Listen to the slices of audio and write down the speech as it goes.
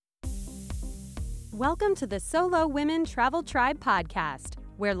Welcome to the Solo Women Travel Tribe podcast,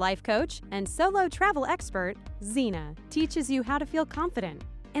 where life coach and solo travel expert, Zena, teaches you how to feel confident,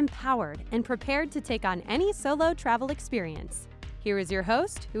 empowered, and prepared to take on any solo travel experience. Here is your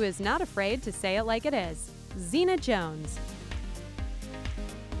host, who is not afraid to say it like it is, Zena Jones.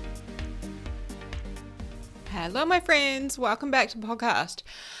 Hello, my friends. Welcome back to the podcast.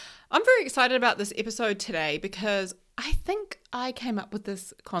 I'm very excited about this episode today because I think I came up with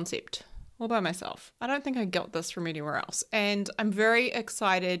this concept all by myself. I don't think I got this from anywhere else. And I'm very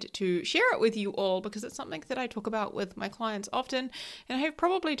excited to share it with you all because it's something that I talk about with my clients often and I have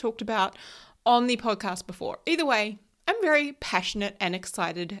probably talked about on the podcast before. Either way, I'm very passionate and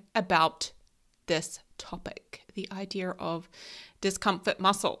excited about this topic, the idea of discomfort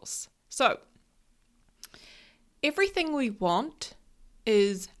muscles. So, everything we want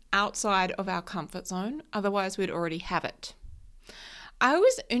is outside of our comfort zone, otherwise we'd already have it. I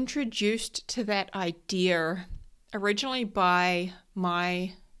was introduced to that idea originally by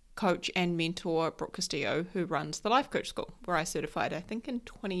my coach and mentor, Brooke Castillo, who runs the Life Coach School, where I certified, I think, in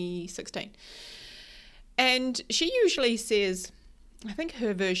 2016. And she usually says, I think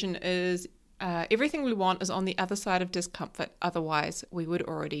her version is, everything we want is on the other side of discomfort, otherwise we would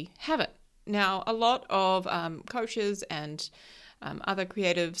already have it. Now, a lot of coaches and other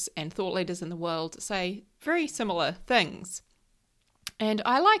creatives and thought leaders in the world say very similar things. And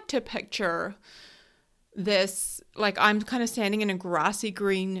I like to picture this, like I'm kind of standing in a grassy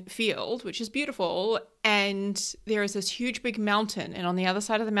green field, which is beautiful, and there is this huge big mountain, and on the other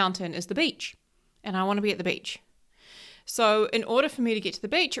side of the mountain is the beach, and I want to be at the beach. So in order for me to get to the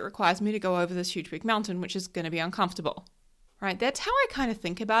beach, it requires me to go over this huge big mountain, which is going to be uncomfortable, right? That's how I kind of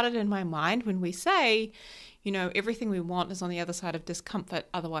think about it in my mind when we say, you know, everything we want is on the other side of discomfort,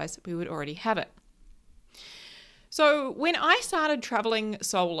 otherwise we would already have it. So when I started traveling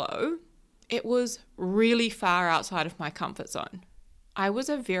solo, it was really far outside of my comfort zone. I was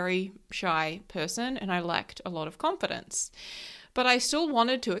a very shy person and I lacked a lot of confidence, but I still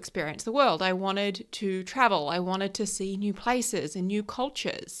wanted to experience the world. I wanted to travel. I wanted to see new places and new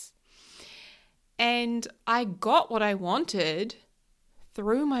cultures. And I got what I wanted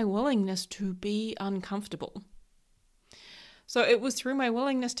through my willingness to be uncomfortable. So it was through my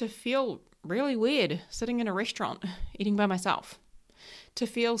willingness to feel really weird sitting in a restaurant eating by myself, to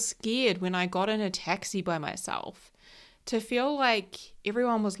feel scared when I got in a taxi by myself, to feel like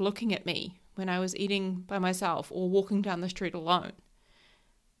everyone was looking at me when I was eating by myself or walking down the street alone,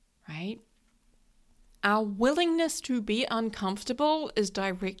 right? Our willingness to be uncomfortable is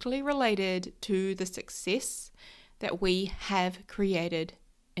directly related to the success that we have created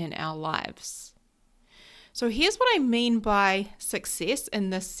in our lives. So here's what I mean by success in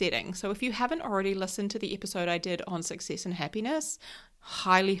this setting. So if you haven't already listened to the episode I did on success and happiness,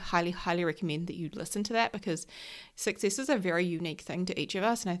 highly, highly, highly recommend that you listen to that because success is a very unique thing to each of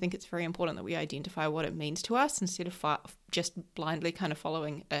us. And I think it's very important that we identify what it means to us instead of just blindly kind of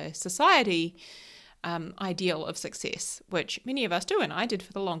following a society ideal of success, which many of us do. And I did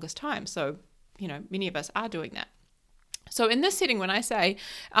for the longest time. So, you know, many of us are doing that. So in this setting, when I say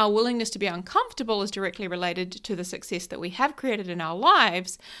our willingness to be uncomfortable is directly related to the success that we have created in our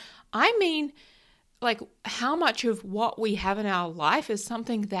lives, I mean like how much of what we have in our life is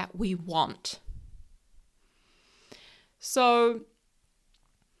something that we want. So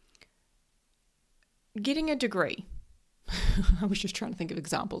getting a degree. I was just trying to think of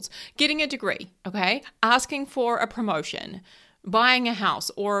examples. Getting a degree, okay? Asking for a promotion, buying a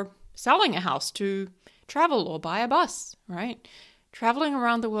house or selling a house to travel or buy a bus, right? Traveling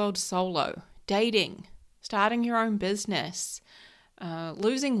around the world solo, dating, starting your own business,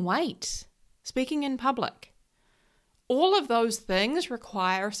 losing weight, speaking in public. All of those things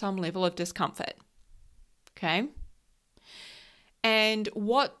require some level of discomfort, okay? And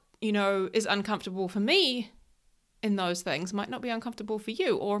what, you know, is uncomfortable for me in those things might not be uncomfortable for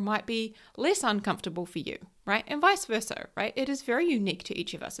you or might be less uncomfortable for you, right? And vice versa, right? It is very unique to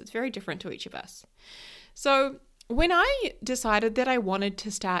each of us. It's very different to each of us. So when I decided that I wanted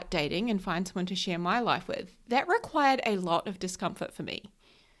to start dating and find someone to share my life with, that required a lot of discomfort for me.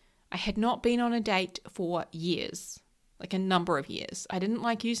 I had not been on a date for years, like a number of years. I didn't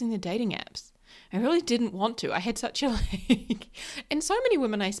like using the dating apps. I really didn't want to. I had such a and so many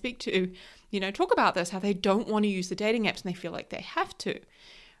women I speak to, you know, talk about this, how they don't want to use the dating apps and they feel like they have to,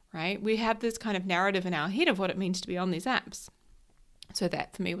 right? We have this kind of narrative in our head of what it means to be on these apps. So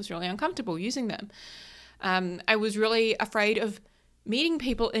that for me was really uncomfortable using them. I was really afraid of meeting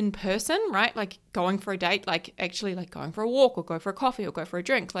people in person, right? Like going for a date, like actually like going for a walk or go for a coffee or go for a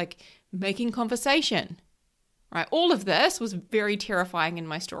drink, like making conversation, right? All of this was very terrifying in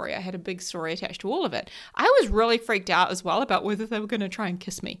my story. I had a big story attached to all of it. I was really freaked out as well about whether they were going to try and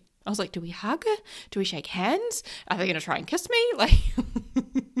kiss me. I was like, do we hug? Do we shake hands? Are they going to try and kiss me? Like,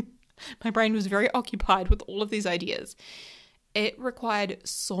 my brain was very occupied with all of these ideas. It required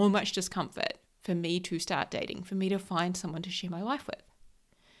so much discomfort for me to start dating, for me to find someone to share my life with.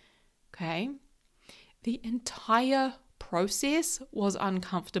 Okay? The entire process was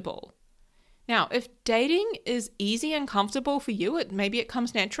uncomfortable. Now, if dating is easy and comfortable for you, maybe it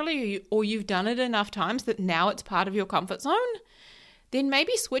comes naturally, or you've done it enough times that now it's part of your comfort zone, then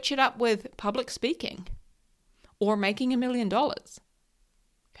maybe switch it up with public speaking or making $1 million.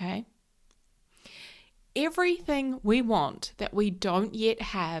 Okay? Everything we want that we don't yet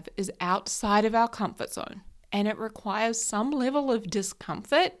have is outside of our comfort zone, and it requires some level of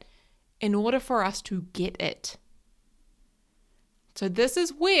discomfort in order for us to get it. So this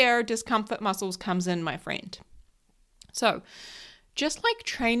is where discomfort muscles comes in, my friend. So just like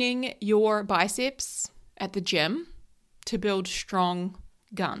training your biceps at the gym to build strong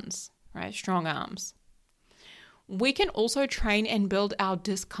guns, right? Strong arms. We can also train and build our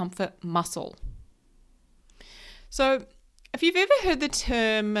discomfort muscle. So if you've ever heard the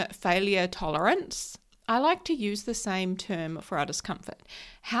term failure tolerance, I like to use the same term for our discomfort.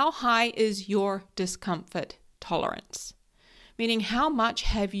 How high is your discomfort tolerance? Meaning, how much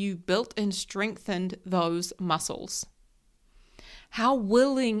have you built and strengthened those muscles? How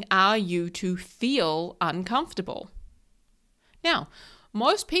willing are you to feel uncomfortable? Now,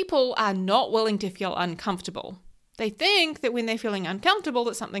 most people are not willing to feel uncomfortable. They think that when they're feeling uncomfortable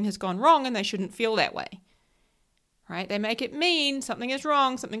that something has gone wrong and they shouldn't feel that way. Right? They make it mean something is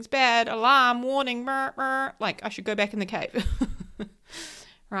wrong, something's bad, alarm, warning, like I should go back in the cave.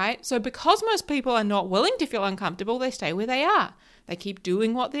 Right? So because most people are not willing to feel uncomfortable, they stay where they are. They keep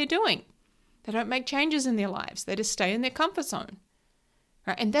doing what they're doing. They don't make changes in their lives. They just stay in their comfort zone.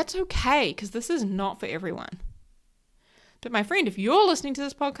 Right? And that's okay, because this is not for everyone. But my friend, if you're listening to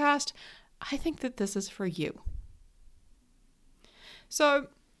this podcast, I think that this is for you. So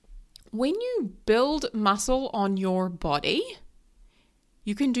when you build muscle on your body,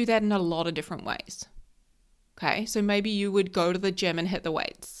 you can do that in a lot of different ways. Okay, so maybe you would go to the gym and hit the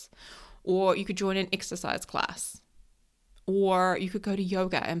weights, or you could join an exercise class, or you could go to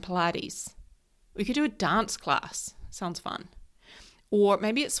yoga and Pilates, or you could do a dance class. Sounds fun. Or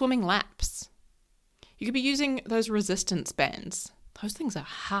maybe it's swimming laps. You could be using those resistance bands. Those things are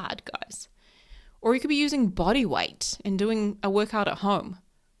hard, guys. Or you could be using body weight and doing a workout at home.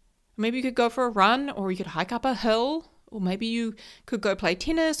 Maybe you could go for a run, or you could hike up a hill, or maybe you could go play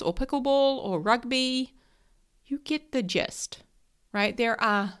tennis or pickleball or rugby. You get the gist, right? There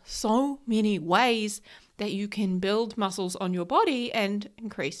are so many ways that you can build muscles on your body and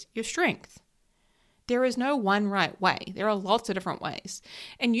increase your strength. There is no one right way. There are lots of different ways.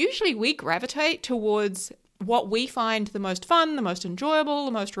 And usually we gravitate towards what we find the most fun, the most enjoyable,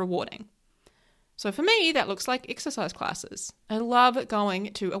 the most rewarding. So for me, that looks like exercise classes. I love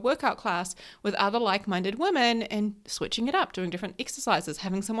going to a workout class with other like-minded women and switching it up, doing different exercises,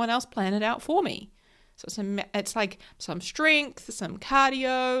 having someone else plan it out for me. So it's like some strength, some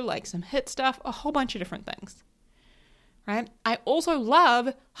cardio, like some HIIT stuff, a whole bunch of different things, right? I also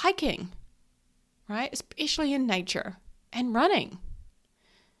love hiking, right? Especially in nature, and running.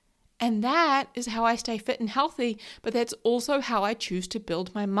 And that is how I stay fit and healthy, but that's also how I choose to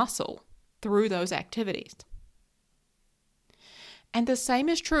build my muscle through those activities. And the same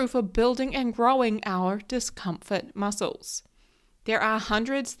is true for building and growing our discomfort muscles. There are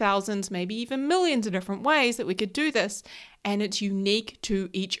hundreds, thousands, maybe even millions of different ways that we could do this, and it's unique to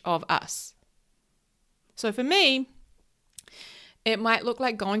each of us. So for me, it might look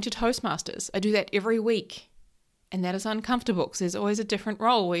like going to Toastmasters. I do that every week, and that is uncomfortable because there's always a different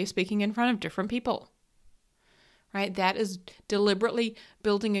role where you're speaking in front of different people. Right? That is deliberately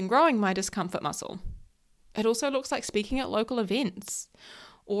building and growing my discomfort muscle. It also looks like speaking at local events,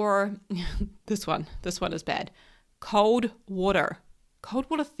 or this one is bad. Cold water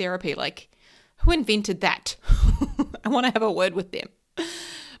therapy. Like, who invented that? I want to have a word with them.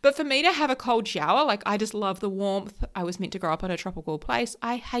 But for me to have a cold shower, like, I just love the warmth. I was meant to grow up in a tropical place.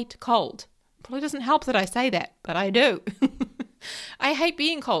 I hate cold. Probably doesn't help that I say that, but I do. I hate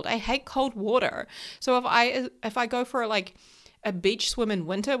being cold. I hate cold water. So if I go for like a beach swim in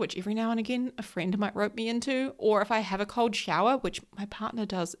winter, which every now and again a friend might rope me into, or if I have a cold shower, which my partner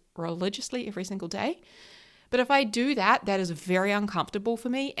does religiously every single day, but if I do that, that is very uncomfortable for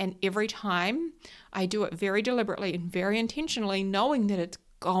me. And every time I do it very deliberately and very intentionally, knowing that it's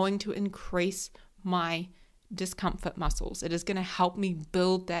going to increase my discomfort muscles. It is going to help me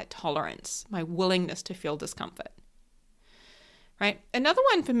build that tolerance, my willingness to feel discomfort. Right? Another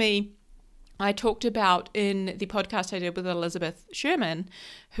one for me, I talked about in the podcast I did with Elizabeth Sherman,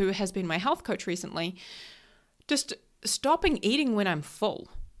 who has been my health coach recently, just stopping eating when I'm full.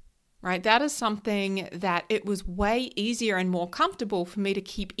 Right? That is something that it was way easier and more comfortable for me to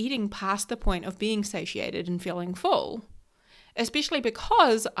keep eating past the point of being satiated and feeling full, especially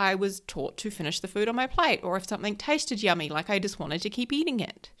because I was taught to finish the food on my plate, or if something tasted yummy, like I just wanted to keep eating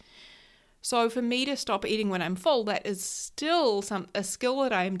it. So for me to stop eating when I'm full, that is still a skill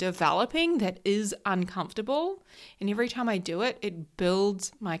that I am developing that is uncomfortable. And every time I do it, it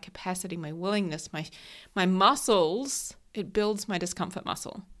builds my capacity, my willingness, my muscles. It builds my discomfort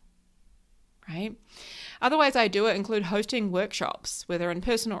muscle. Right? Other ways I do it include hosting workshops, whether in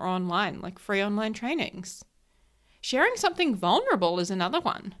person or online, like free online trainings. Sharing something vulnerable is another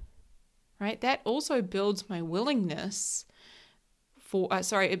one, right? That also builds my willingness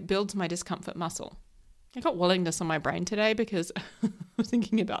it builds my discomfort muscle. I got willingness on my brain today because I was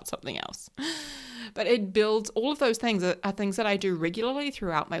thinking about something else. But it builds all of those things are things that I do regularly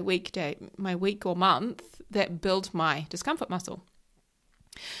throughout my week or month that build my discomfort muscle.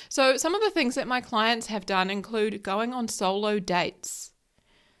 So some of the things that my clients have done include going on solo dates.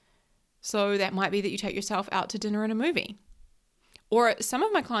 So that might be that you take yourself out to dinner and a movie. Or some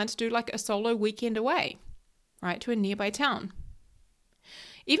of my clients do like a solo weekend away, right, to a nearby town.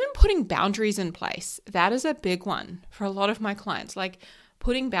 Even putting boundaries in place, that is a big one for a lot of my clients. Like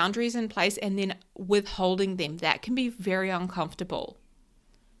putting boundaries in place and then withholding them, that can be very uncomfortable.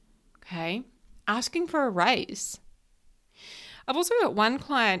 Okay? Asking for a raise. I've also got one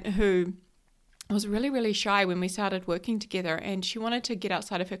client who was really, really shy when we started working together, and she wanted to get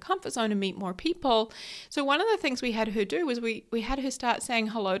outside of her comfort zone and meet more people. So one of the things we had her do was we had her start saying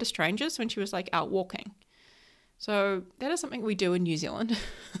hello to strangers when she was like out walking. So that is something we do in New Zealand.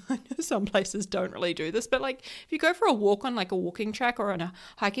 I know some places don't really do this, but like if you go for a walk on like a walking track or on a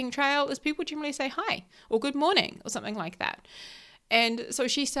hiking trail, is people generally say hi or good morning or something like that. And so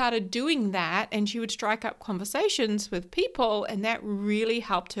she started doing that, and she would strike up conversations with people, and that really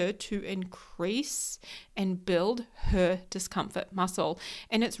helped her to increase and build her discomfort muscle.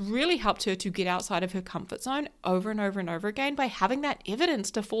 And it's really helped her to get outside of her comfort zone over and over and over again by having that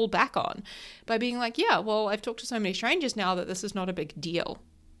evidence to fall back on, by being like, yeah, well, I've talked to so many strangers now that this is not a big deal,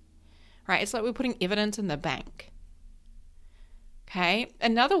 right? It's like we're putting evidence in the bank. Okay.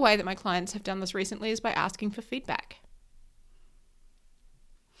 Another way that my clients have done this recently is by asking for feedback.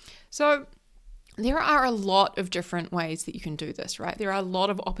 So there are a lot of different ways that you can do this, right? There are a lot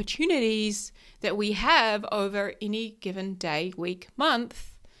of opportunities that we have over any given day, week,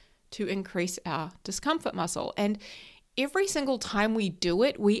 month to increase our discomfort muscle. And every single time we do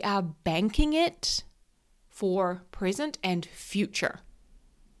it, we are banking it for present and future,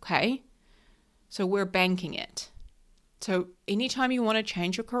 okay? So we're banking it. So anytime you want to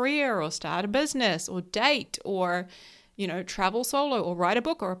change your career or start a business or date or travel solo or write a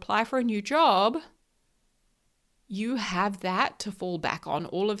book or apply for a new job, you have that to fall back on,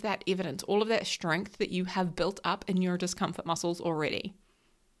 all of that evidence, all of that strength that you have built up in your discomfort muscles already.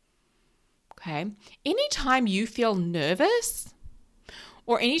 Okay. Anytime you feel nervous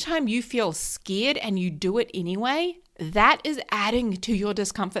or anytime you feel scared and you do it anyway, that is adding to your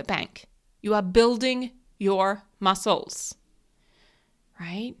discomfort bank. You are building your muscles,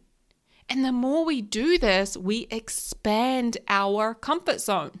 right? And the more we do this, we expand our comfort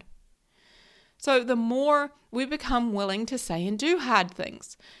zone. So the more we become willing to say and do hard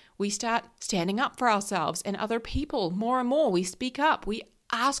things, we start standing up for ourselves and other people more and more. We speak up. We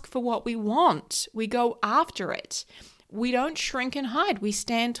ask for what we want. We go after it. We don't shrink and hide. We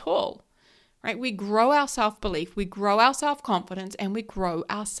stand tall, right? We grow our self-belief. We grow our self-confidence, and we grow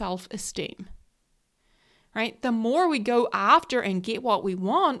our self-esteem. Right? The more we go after and get what we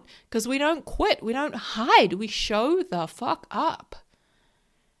want, because we don't quit, we don't hide, we show the fuck up.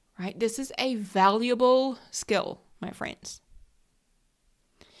 Right? This is a valuable skill, my friends.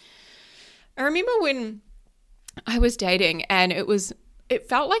 I remember when I was dating and it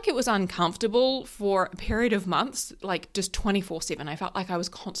felt like it was uncomfortable for a period of months, like just 24/7. I felt like I was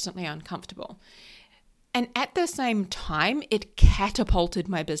constantly uncomfortable. And at the same time, it catapulted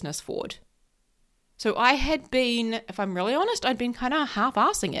my business forward. So I had been, if I'm really honest, I'd been kind of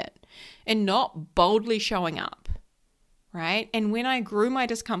half-assing it and not boldly showing up, right? And when I grew my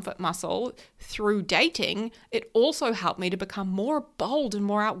discomfort muscle through dating, it also helped me to become more bold and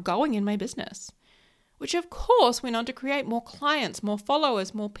more outgoing in my business, which of course went on to create more clients, more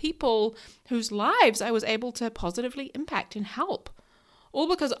followers, more people whose lives I was able to positively impact and help, all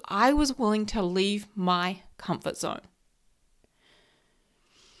because I was willing to leave my comfort zone.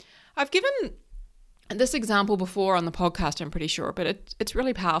 I've given this example before on the podcast, I'm pretty sure, but it's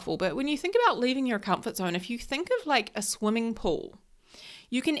really powerful. But when you think about leaving your comfort zone, if you think of like a swimming pool,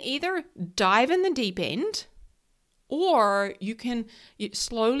 you can either dive in the deep end, or you can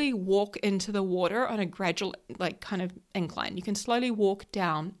slowly walk into the water on a gradual, like kind of incline. You can slowly walk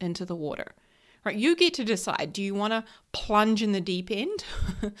down into the water, right? You get to decide, do you want to plunge in the deep end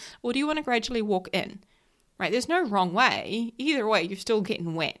or do you want to gradually walk in, right? There's no wrong way. Either way, you're still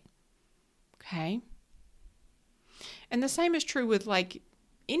getting wet, okay? And the same is true with like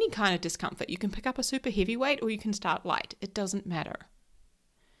any kind of discomfort. You can pick up a super heavy weight or you can start light. It doesn't matter.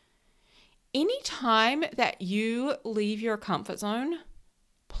 Anytime that you leave your comfort zone,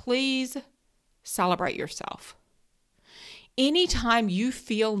 please celebrate yourself. Anytime you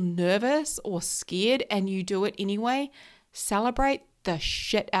feel nervous or scared and you do it anyway, celebrate the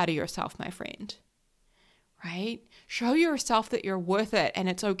shit out of yourself, my friend. Right? Show yourself that you're worth it and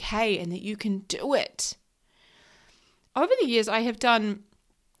it's okay and that you can do it. Over the years, I have done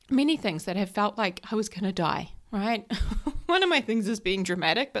many things that have felt like I was going to die, right? One of my things is being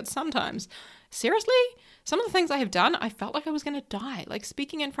dramatic, but sometimes, seriously, some of the things I have done, I felt like I was going to die. Like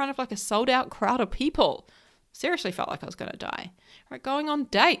speaking in front of like a sold out crowd of people. Seriously felt like I was going to die. Right? Going on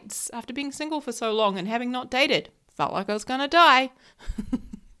dates after being single for so long and having not dated, felt like I was going to die.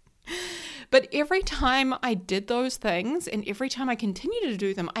 But every time I did those things and every time I continue to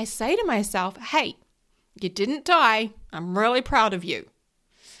do them, I say to myself, hey, you didn't die. I'm really proud of you.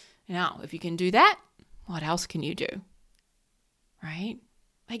 Now, if you can do that, what else can you do? Right?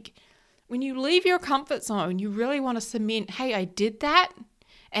 Like when you leave your comfort zone, you really want to cement, hey, I did that,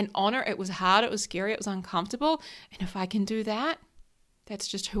 and honor it was hard, it was scary, it was uncomfortable. And if I can do that, that's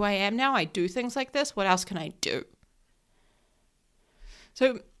just who I am now. I do things like this. What else can I do?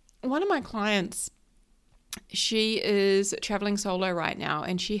 So one of my clients, she is traveling solo right now,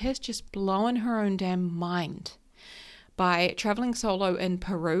 and she has just blown her own damn mind by traveling solo in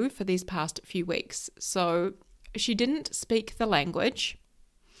Peru for these past few weeks. So she didn't speak the language.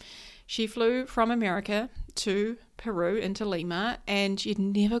 She flew from America to Peru into Lima, and she'd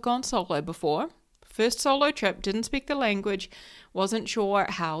never gone solo before. First solo trip, didn't speak the language, wasn't sure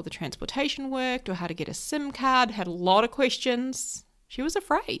how the transportation worked or how to get a SIM card, had a lot of questions. She was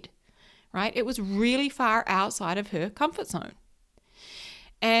afraid, right? It was really far outside of her comfort zone.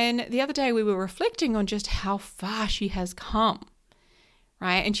 And the other day we were reflecting on just how far she has come,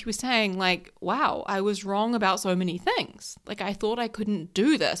 right? And she was saying like, wow, I was wrong about so many things. Like I thought I couldn't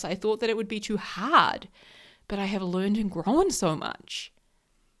do this. I thought that it would be too hard, but I have learned and grown so much.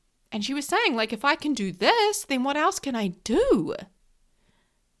 And she was saying like, if I can do this, then what else can I do?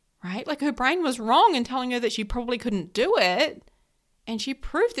 Right? Like her brain was wrong in telling her that she probably couldn't do it. And she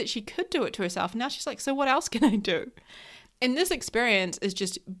proved that she could do it to herself. And now she's like, so what else can I do? And this experience is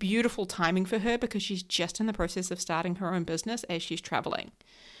just beautiful timing for her because she's just in the process of starting her own business as she's traveling.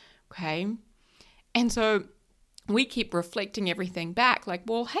 Okay. And so we keep reflecting everything back like,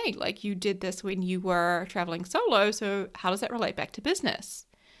 well, hey, like you did this when you were traveling solo. So how does that relate back to business?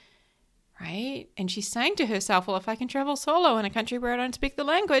 Right? And she's saying to herself, well, if I can travel solo in a country where I don't speak the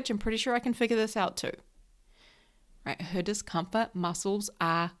language, I'm pretty sure I can figure this out too. Right? Her discomfort muscles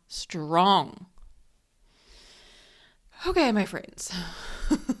are strong. Okay, my friends.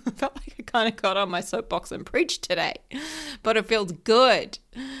 I felt like I kind of got on my soapbox and preached today, but it feels good.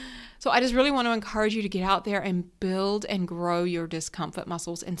 So I just really want to encourage you to get out there and build and grow your discomfort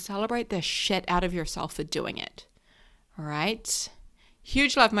muscles and celebrate the shit out of yourself for doing it. All right?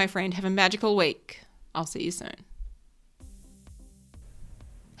 Huge love, my friend. Have a magical week. I'll see you soon.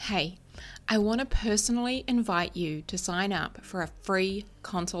 Hey, I want to personally invite you to sign up for a free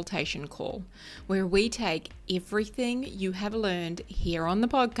consultation call where we take everything you have learned here on the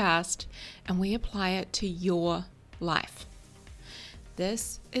podcast and we apply it to your life.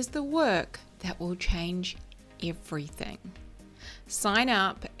 This is the work that will change everything. Sign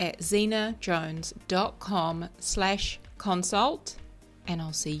up at zenajones.com/consult and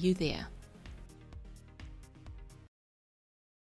I'll see you there.